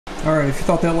Alright, if you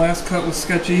thought that last cut was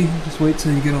sketchy, just wait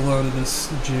till you get a load of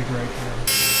this jig right here.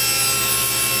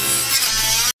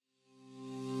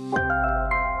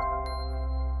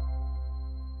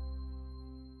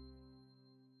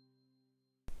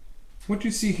 What you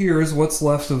see here is what's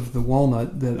left of the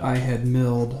walnut that I had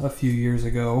milled a few years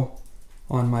ago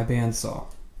on my bandsaw.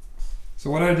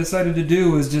 So what I decided to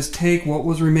do was just take what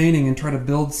was remaining and try to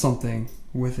build something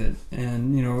with it.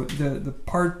 And you know,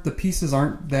 the pieces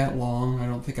aren't that long. I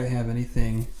don't think I have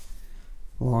anything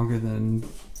longer than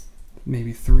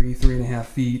maybe 3.5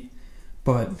 feet.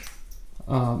 But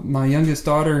my youngest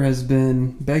daughter has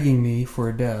been begging me for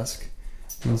a desk,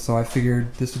 and so I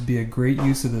figured this would be a great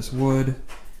use of this wood.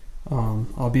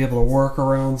 I'll be able to work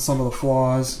around some of the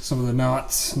flaws, some of the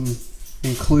knots and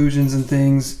inclusions and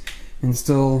things, and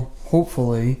still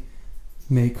hopefully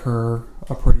make her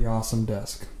a pretty awesome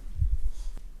desk.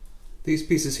 These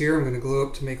pieces here I'm going to glue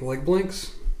up to make leg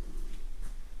blinks.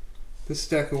 This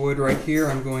stack of wood right here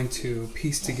I'm going to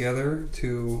piece together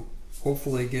to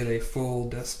hopefully get a full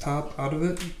desktop out of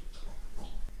it.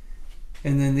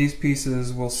 And then these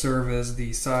pieces will serve as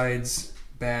the sides,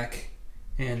 back,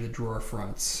 and the drawer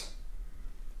fronts.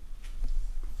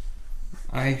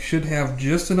 I should have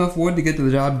just enough wood to get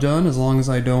the job done as long as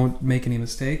I don't make any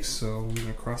mistakes, so I'm going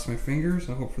to cross my fingers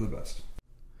and hope for the best.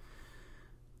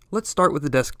 Let's start with the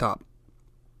desktop.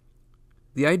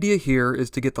 The idea here is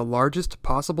to get the largest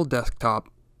possible desktop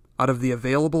out of the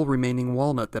available remaining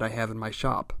walnut that I have in my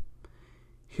shop.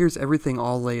 Here's everything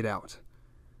all laid out.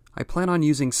 I plan on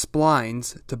using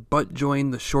splines to butt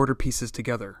join the shorter pieces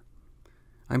together.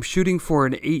 I'm shooting for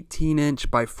an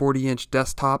 18-inch by 40-inch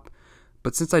desktop,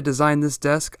 but since I designed this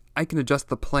desk, I can adjust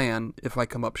the plan if I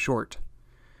come up short.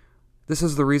 This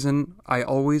is the reason I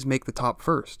always make the top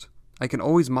first. I can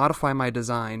always modify my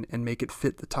design and make it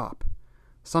fit the top.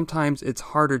 Sometimes it's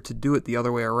harder to do it the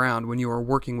other way around when you are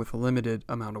working with a limited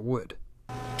amount of wood.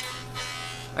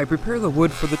 I prepare the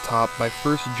wood for the top by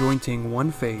first jointing one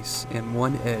face and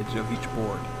one edge of each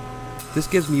board. This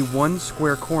gives me one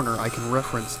square corner I can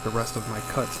reference the rest of my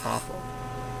cuts off of.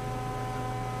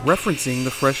 Referencing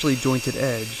the freshly jointed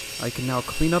edge, I can now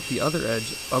clean up the other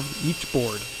edge of each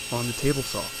board on the table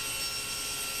saw.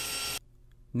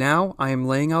 Now I am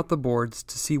laying out the boards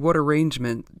to see what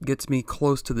arrangement gets me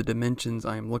close to the dimensions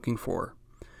I am looking for.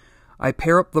 I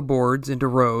pair up the boards into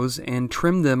rows and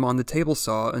trim them on the table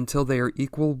saw until they are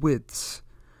equal widths.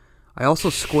 I also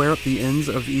square up the ends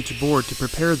of each board to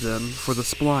prepare them for the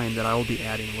spline that I will be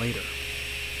adding later.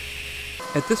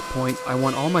 At this point, I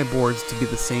want all my boards to be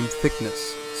the same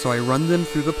thickness, so I run them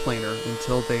through the planer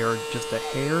until they are just a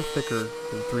hair thicker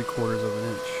than 3/4 of an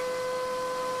inch.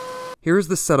 Here is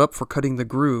the setup for cutting the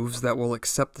grooves that will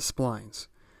accept the splines.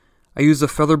 I use a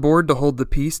feather board to hold the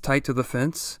piece tight to the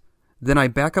fence. Then I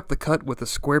back up the cut with a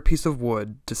square piece of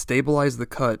wood to stabilize the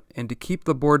cut and to keep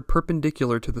the board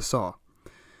perpendicular to the saw.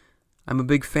 I'm a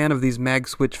big fan of these mag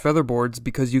switch feather boards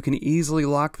because you can easily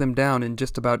lock them down in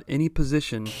just about any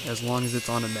position as long as it's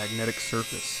on a magnetic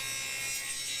surface.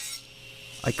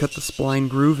 I cut the spline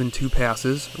groove in 2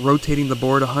 passes, rotating the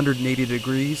board 180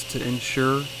 degrees to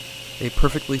ensure a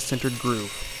perfectly centered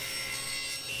groove.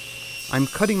 I'm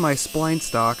cutting my spline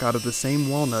stock out of the same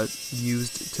walnut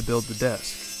used to build the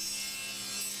desk.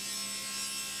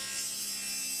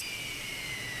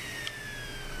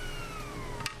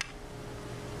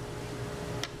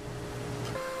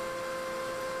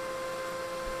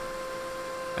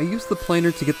 I use the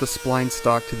planer to get the spline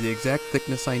stock to the exact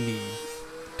thickness I need,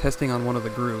 testing on one of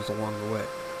the grooves along the way.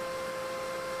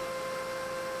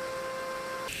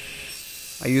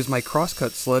 I use my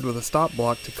crosscut sled with a stop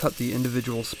block to cut the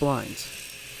individual splines.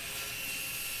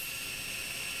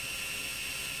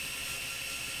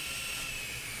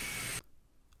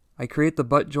 I create the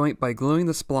butt joint by gluing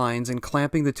the splines and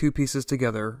clamping the 2 pieces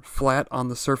together flat on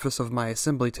the surface of my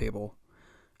assembly table.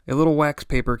 A little wax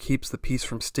paper keeps the piece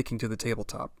from sticking to the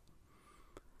tabletop.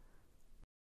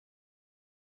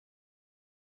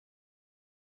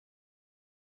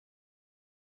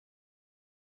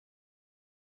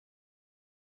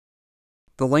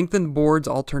 The lengthened boards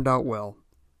all turned out well.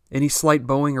 Any slight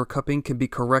bowing or cupping can be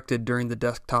corrected during the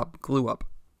desktop glue-up.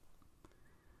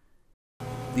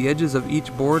 The edges of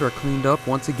each board are cleaned up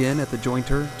once again at the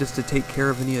jointer just to take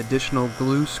care of any additional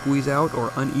glue squeeze out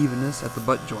or unevenness at the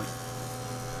butt joint.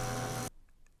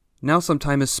 Now some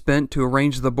time is spent to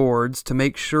arrange the boards to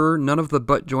make sure none of the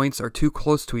butt joints are too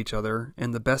close to each other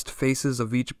and the best faces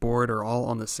of each board are all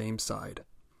on the same side.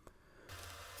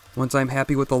 Once I'm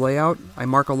happy with the layout, I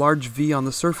mark a large V on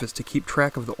the surface to keep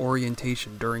track of the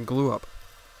orientation during glue-up.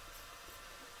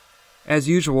 As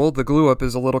usual, the glue-up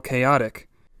is a little chaotic.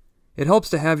 It helps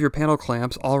to have your panel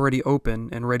clamps already open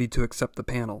and ready to accept the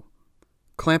panel.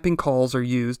 Clamping cauls are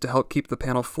used to help keep the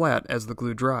panel flat as the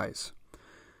glue dries.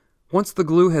 Once the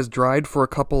glue has dried for a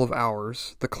couple of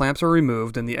hours, the clamps are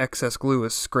removed and the excess glue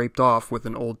is scraped off with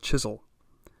an old chisel.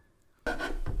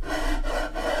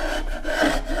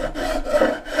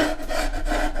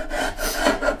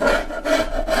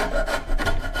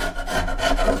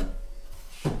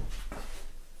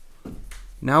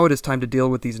 Now it is time to deal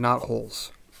with these knot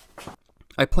holes.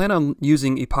 I plan on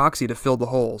using epoxy to fill the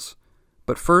holes,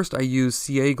 but first I use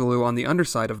CA glue on the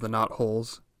underside of the knot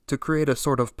holes to create a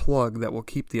sort of plug that will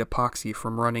keep the epoxy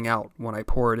from running out when I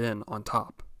pour it in on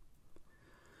top.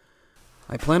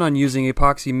 I plan on using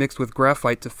epoxy mixed with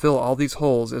graphite to fill all these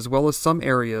holes, as well as some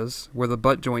areas where the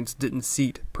butt joints didn't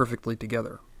seat perfectly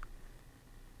together.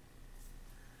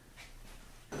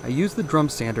 I use the drum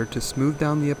sander to smooth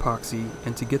down the epoxy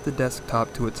and to get the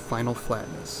desktop to its final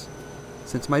flatness.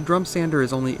 Since my drum sander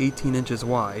is only 18 inches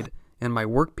wide, and my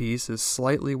workpiece is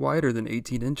slightly wider than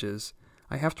 18 inches,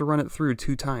 I have to run it through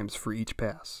 2 times for each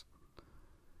pass.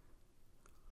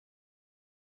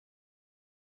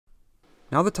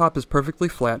 Now the top is perfectly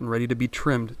flat and ready to be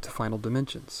trimmed to final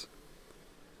dimensions.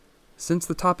 Since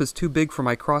the top is too big for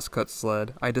my crosscut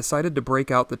sled, I decided to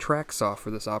break out the track saw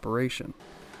for this operation.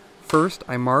 First,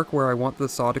 I mark where I want the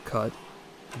saw to cut,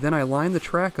 then I line the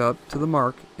track up to the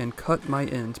mark and cut my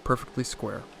ends perfectly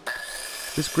square.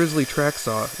 This Grizzly track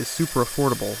saw is super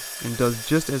affordable and does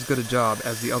just as good a job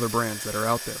as the other brands that are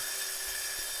out there.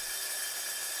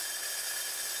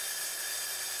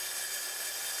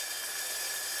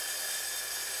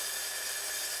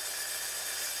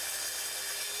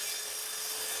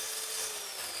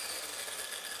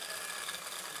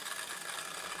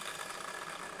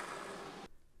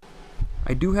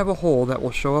 I do have a hole that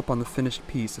will show up on the finished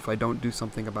piece if I don't do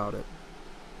something about it.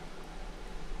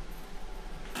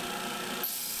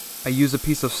 I use a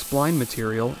piece of spline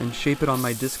material and shape it on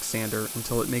my disc sander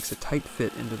until it makes a tight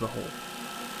fit into the hole.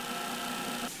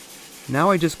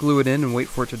 Now I just glue it in and wait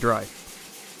for it to dry.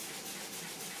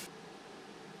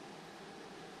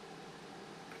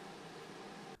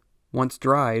 Once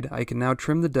dried, I can now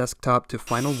trim the desktop to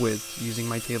final width using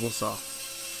my table saw.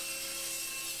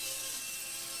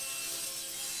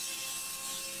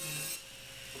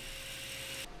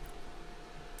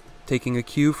 Taking a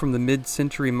cue from the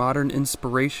mid-century modern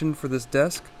inspiration for this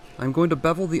desk, I'm going to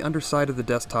bevel the underside of the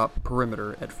desktop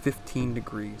perimeter at 15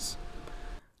 degrees.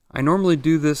 I normally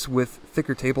do this with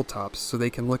thicker tabletops so they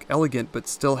can look elegant but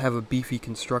still have a beefy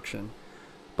construction,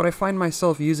 but I find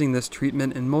myself using this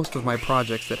treatment in most of my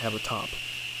projects that have a top.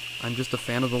 I'm just a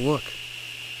fan of the look.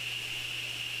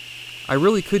 I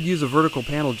really could use a vertical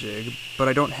panel jig, but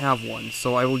I don't have one,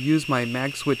 so I will use my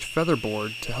MagSwitch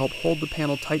featherboard to help hold the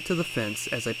panel tight to the fence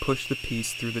as I push the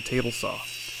piece through the table saw.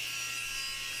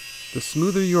 The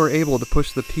smoother you are able to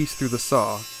push the piece through the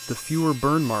saw, the fewer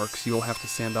burn marks you will have to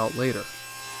sand out later.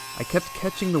 I kept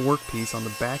catching the workpiece on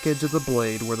the back edge of the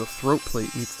blade where the throat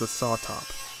plate meets the saw top.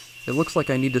 It looks like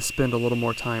I need to spend a little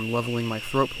more time leveling my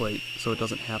throat plate so it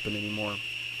doesn't happen anymore.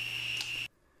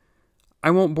 I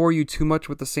won't bore you too much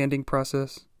with the sanding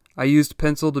process. I used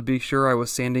pencil to be sure I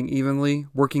was sanding evenly,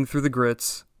 working through the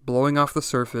grits, blowing off the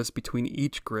surface between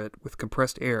each grit with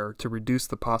compressed air to reduce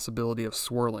the possibility of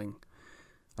swirling.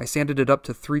 I sanded it up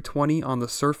to 320 on the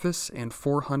surface and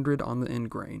 400 on the end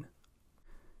grain.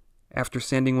 After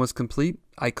sanding was complete,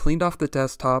 I cleaned off the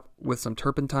desktop with some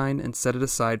turpentine and set it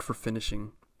aside for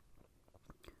finishing.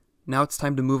 Now it's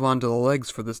time to move on to the legs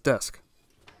for this desk.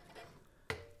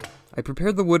 I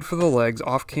prepared the wood for the legs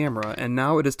off camera, and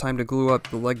now it is time to glue up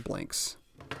the leg blanks.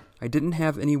 I didn't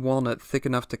have any walnut thick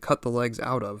enough to cut the legs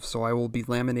out of, so I will be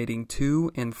laminating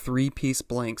 2 and 3-piece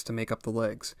blanks to make up the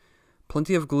legs.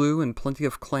 Plenty of glue and plenty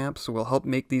of clamps will help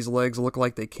make these legs look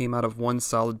like they came out of one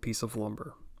solid piece of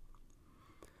lumber.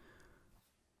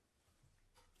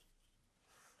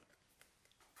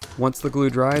 Once the glue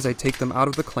dries, I take them out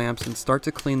of the clamps and start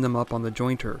to clean them up on the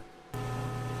jointer.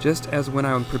 Just as when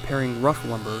I am preparing rough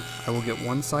lumber, I will get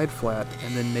one side flat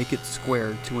and then make it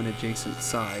square to an adjacent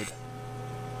side.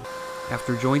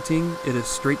 After jointing, it is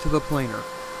straight to the planer,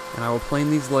 and I will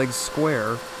plane these legs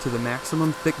square to the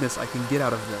maximum thickness I can get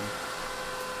out of them,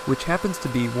 which happens to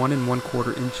be 1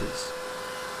 1/4 inches.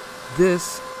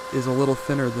 This is a little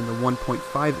thinner than the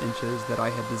 1.5 inches that I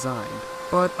had designed,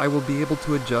 but I will be able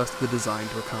to adjust the design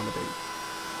to accommodate.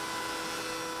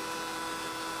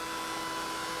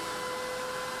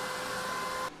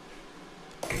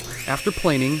 After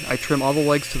planing, I trim all the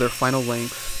legs to their final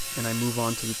length, and I move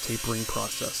on to the tapering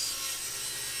process.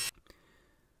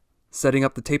 Setting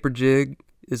up the taper jig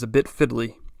is a bit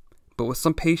fiddly, but with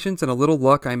some patience and a little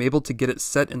luck I am able to get it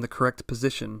set in the correct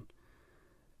position.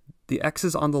 The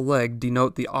X's on the leg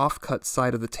denote the off-cut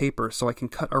side of the taper, so I can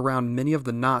cut around many of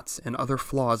the knots and other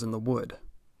flaws in the wood.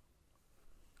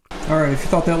 Alright, if you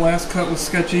thought that last cut was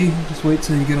sketchy, just wait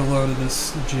till you get a load of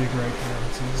this jig right here.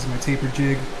 So this is my taper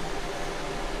jig.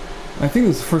 I think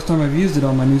this is the first time I've used it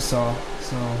on my new saw,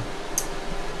 so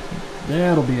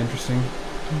that'll be interesting.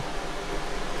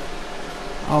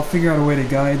 I'll figure out a way to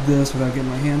guide this without getting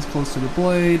my hands close to the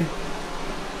blade.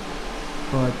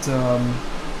 But,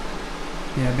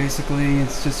 yeah, basically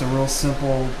it's just a real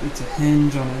simple, it's a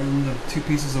hinge on the end of two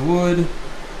pieces of wood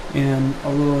and a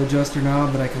little adjuster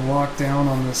knob that I can lock down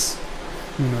on this,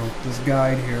 this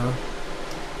guide here.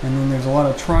 And then there's a lot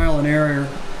of trial and error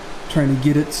trying to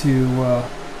get it to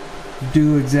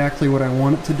do exactly what I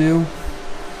want it to do.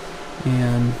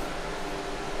 And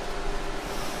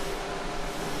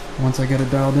once I get it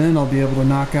dialed in, I'll be able to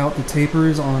knock out the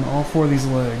tapers on all four of these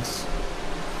legs.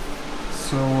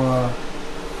 So,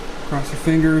 cross your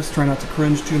fingers, try not to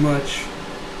cringe too much,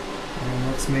 and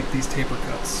let's make these taper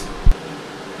cuts.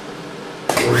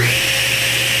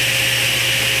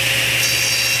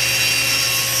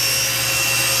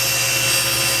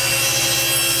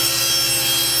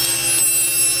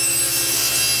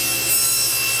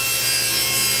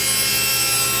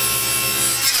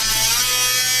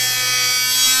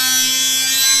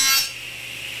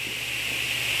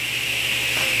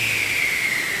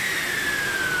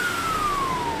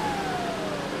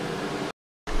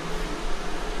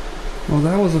 Well,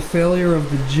 that was a failure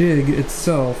of the jig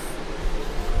itself.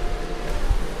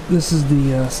 This is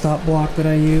the stop block that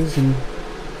I used, and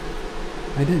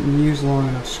I didn't use long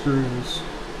enough screws.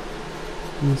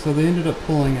 And so they ended up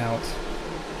pulling out.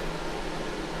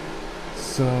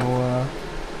 So,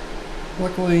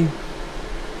 luckily,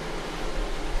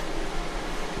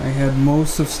 I had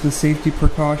most of the safety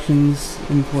precautions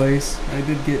in place. I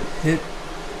did get hit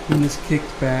when this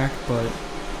kicked back, but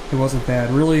it wasn't bad.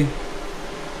 Really,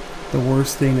 the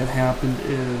worst thing that happened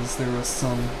is there was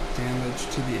some damage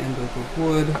to the end of the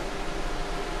wood.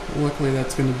 Luckily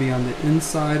that's going to be on the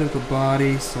inside of the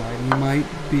body, so I might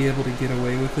be able to get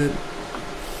away with it.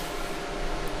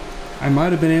 I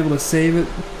might have been able to save it,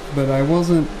 but I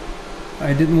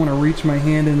didn't want to reach my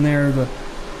hand in there. The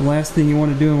last thing you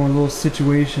want to do in one of those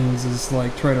situations is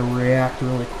like try to react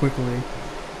really quickly,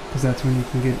 because that's when you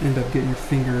can end up getting your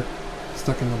finger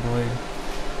stuck in the blade.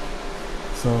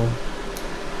 So,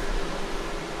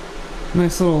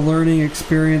 nice little learning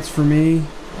experience for me.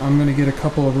 I'm going to get a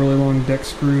couple of really long deck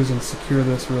screws and secure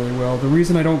this really well. The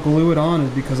reason I don't glue it on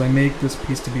is because I make this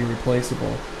piece to be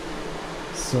replaceable.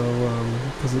 So,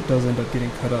 because it does end up getting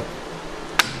cut up.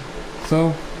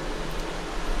 So,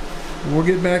 we'll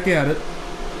get back at it.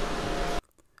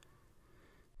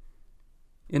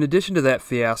 In addition to that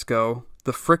fiasco,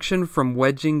 the friction from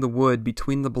wedging the wood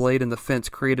between the blade and the fence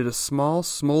created a small,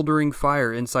 smoldering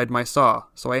fire inside my saw,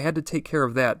 so I had to take care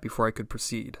of that before I could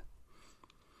proceed.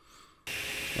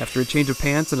 After a change of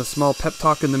pants and a small pep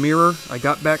talk in the mirror, I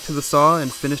got back to the saw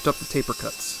and finished up the taper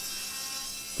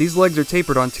cuts. These legs are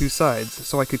tapered on two sides,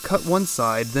 so I could cut one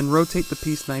side, then rotate the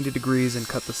piece 90 degrees and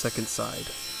cut the second side.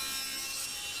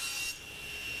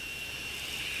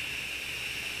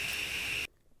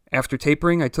 After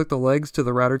tapering, I took the legs to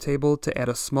the router table to add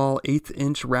a small 1/8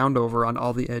 inch roundover on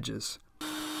all the edges.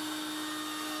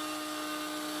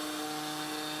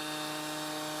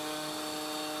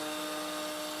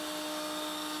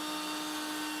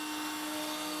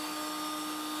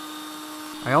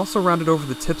 I also rounded over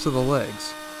the tips of the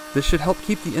legs. This should help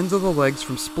keep the ends of the legs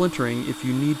from splintering if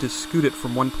you need to scoot it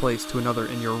from one place to another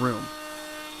in your room.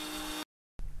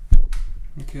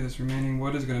 Okay, this remaining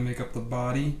wood is going to make up the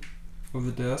body of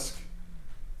the desk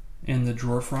and the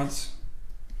drawer fronts.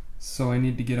 So I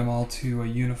need to get them all to a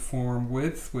uniform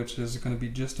width, which is going to be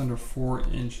just under 4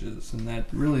 inches, and that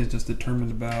really is just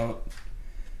determined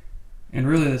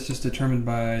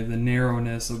by the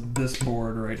narrowness of this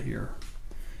board right here.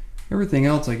 Everything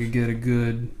else I could get a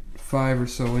good 5 or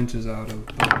so inches out of,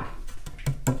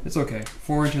 but it's okay.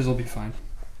 4 inches will be fine.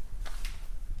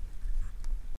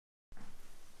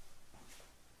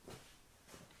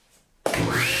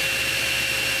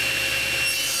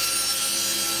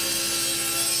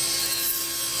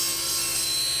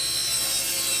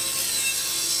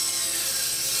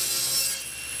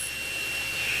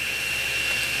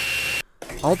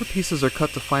 All the pieces are cut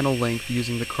to final length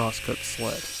using the crosscut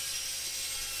sled.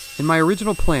 In my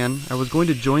original plan, I was going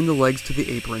to join the legs to the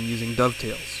apron using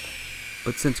dovetails,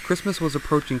 but since Christmas was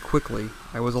approaching quickly,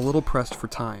 I was a little pressed for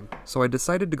time, so I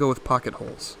decided to go with pocket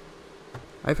holes.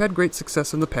 I've had great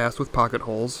success in the past with pocket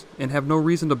holes, and have no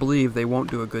reason to believe they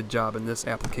won't do a good job in this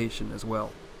application as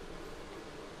well.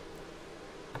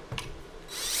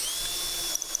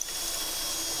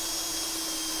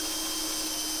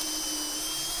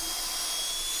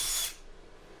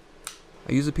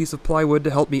 I use a piece of plywood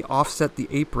to help me offset the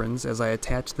aprons as I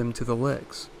attach them to the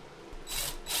legs.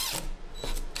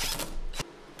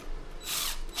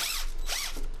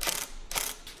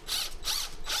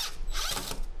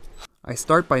 I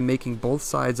start by making both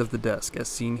sides of the desk as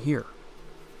seen here.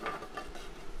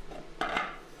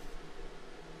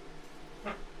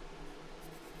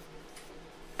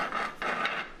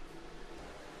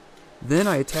 Then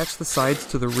I attach the sides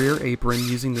to the rear apron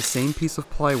using the same piece of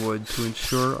plywood to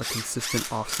ensure a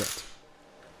consistent offset.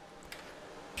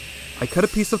 I cut a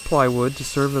piece of plywood to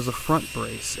serve as a front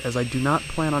brace, as I do not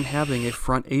plan on having a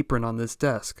front apron on this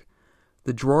desk.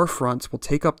 The drawer fronts will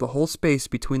take up the whole space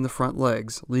between the front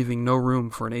legs, leaving no room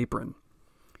for an apron.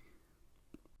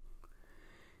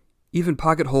 Even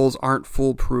pocket holes aren't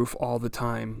foolproof all the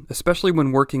time, especially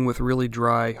when working with really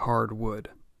dry, hard wood.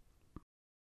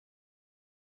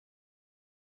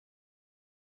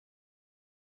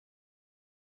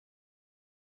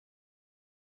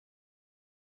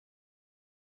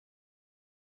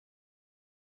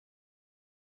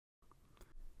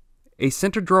 A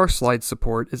center drawer slide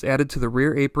support is added to the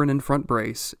rear apron and front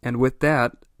brace, and with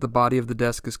that, the body of the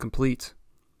desk is complete.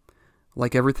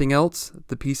 Like everything else,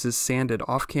 the piece is sanded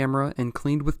off camera and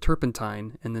cleaned with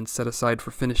turpentine and then set aside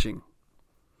for finishing.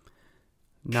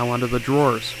 Now onto the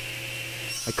drawers.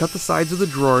 I cut the sides of the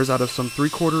drawers out of some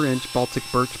 3/4 inch Baltic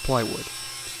birch plywood.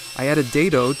 I added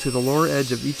dado to the lower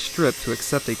edge of each strip to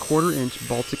accept a 1/4 inch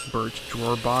Baltic birch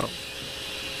drawer bottom.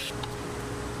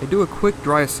 I do a quick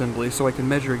dry assembly so I can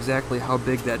measure exactly how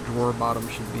big that drawer bottom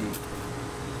should be.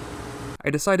 I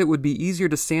decide it would be easier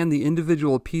to sand the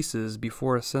individual pieces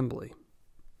before assembly.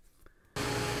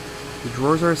 The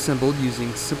drawers are assembled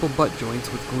using simple butt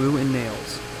joints with glue and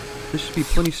nails. This should be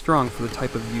plenty strong for the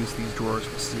type of use these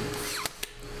drawers will see.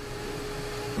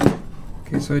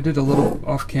 Okay, so I did a little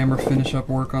off-camera finish-up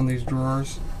work on these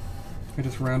drawers. I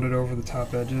just rounded over the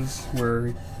top edges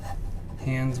where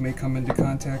hands may come into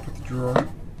contact with the drawer.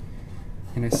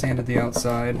 And I sanded the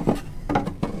outside, and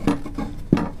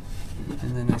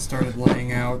then I started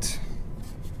laying out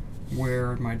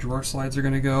where my drawer slides are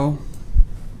going to go.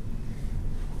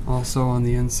 Also on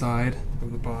the inside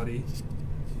of the body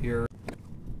here.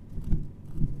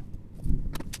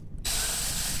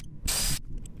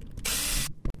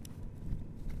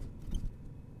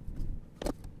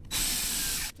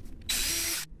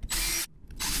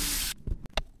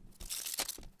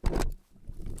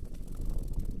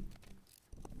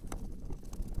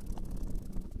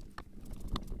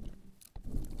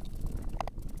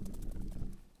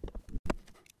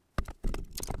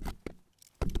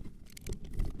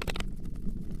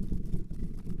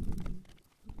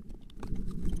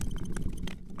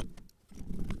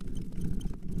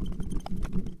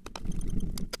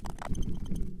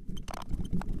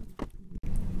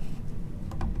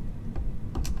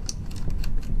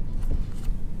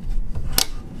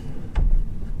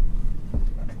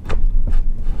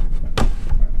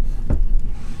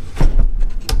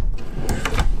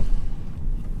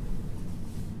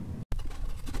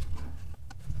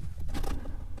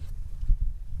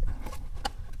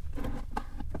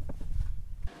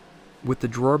 With the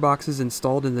drawer boxes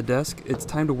installed in the desk, it's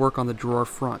time to work on the drawer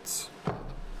fronts.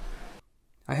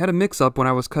 I had a mix-up when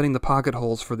I was cutting the pocket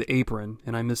holes for the apron,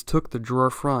 and I mistook the drawer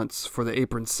fronts for the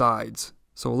apron sides,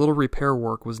 so a little repair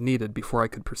work was needed before I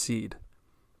could proceed.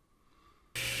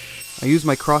 I used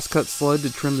my crosscut sled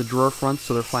to trim the drawer fronts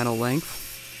to their final length.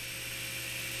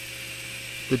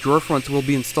 The drawer fronts will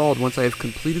be installed once I have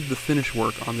completed the finish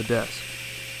work on the desk.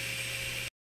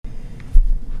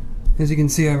 As you can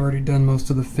see, I've already done most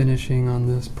of the finishing on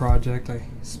this project. I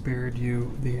spared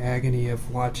you the agony of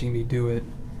watching me do it.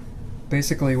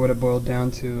 Basically what it boiled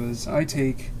down to is I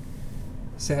take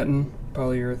satin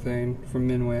polyurethane from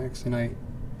Minwax and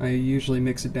I usually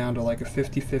mix it down to like a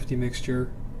 50-50 mixture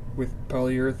with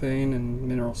polyurethane and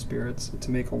mineral spirits to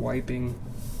make a wiping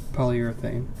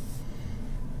polyurethane.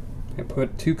 I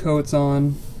put 2 coats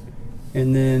on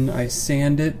and then I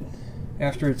sand it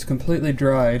after it's completely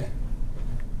dried.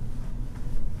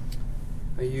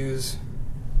 I use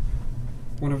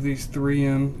one of these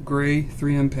 3M gray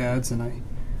 3M pads and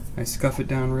I scuff it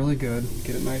down really good,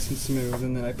 get it nice and smooth,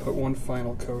 and then I put one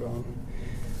final coat on.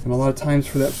 And a lot of times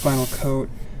for that final coat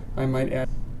I might add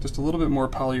just a little bit more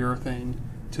polyurethane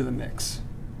to the mix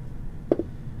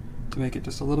to make it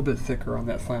just a little bit thicker on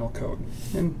that final coat,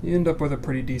 and you end up with a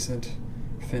pretty decent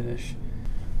finish.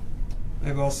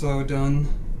 I've also done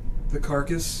the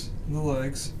carcass and the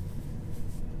legs,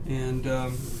 and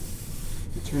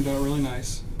it turned out really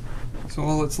nice. So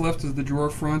all that's left is the drawer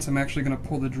fronts. I'm actually going to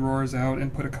pull the drawers out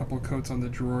and put a couple of coats on the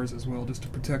drawers as well, just to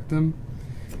protect them.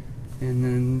 And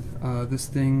then this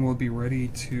thing will be ready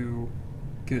to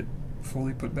get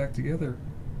fully put back together.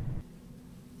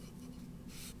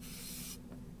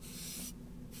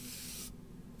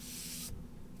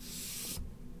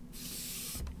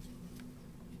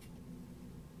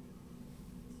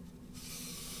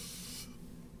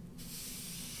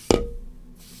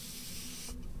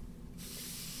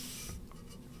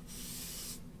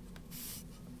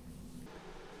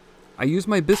 I use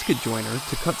my biscuit joiner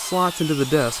to cut slots into the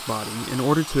desk body in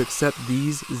order to accept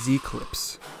these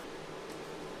Z-clips.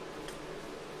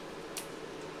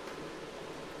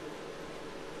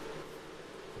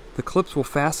 The clips will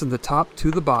fasten the top to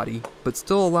the body, but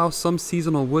still allow some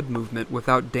seasonal wood movement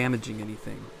without damaging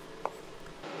anything.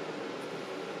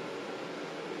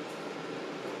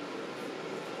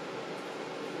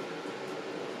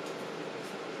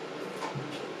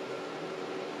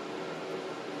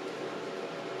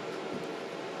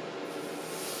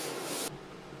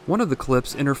 One of the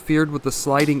clips interfered with the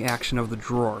sliding action of the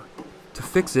drawer. To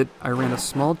fix it, I ran a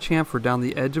small chamfer down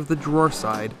the edge of the drawer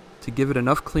side to give it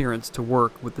enough clearance to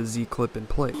work with the Z-clip in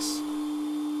place.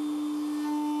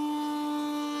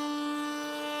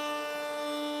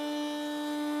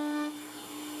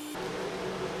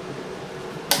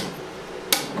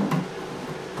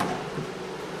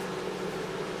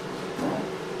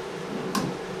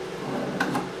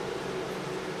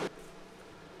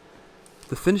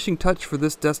 The finishing touch for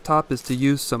this desktop is to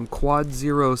use some Quad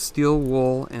Zero steel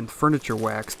wool and furniture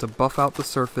wax to buff out the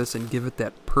surface and give it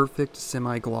that perfect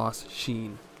semi-gloss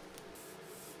sheen.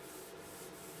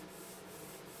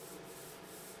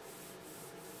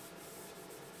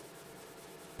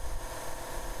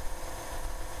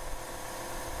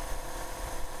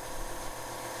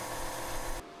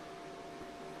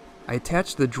 I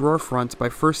attached the drawer fronts by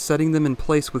first setting them in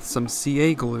place with some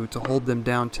CA glue to hold them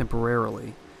down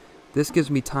temporarily. This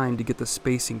gives me time to get the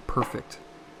spacing perfect.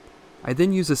 I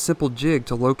then use a simple jig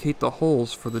to locate the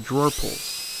holes for the drawer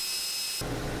pulls.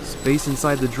 Space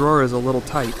inside the drawer is a little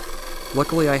tight.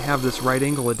 Luckily I have this right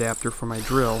angle adapter for my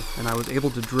drill, and I was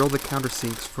able to drill the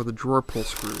countersinks for the drawer pull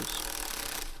screws.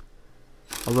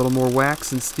 A little more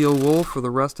wax and steel wool for the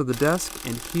rest of the desk,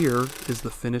 and here is the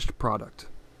finished product.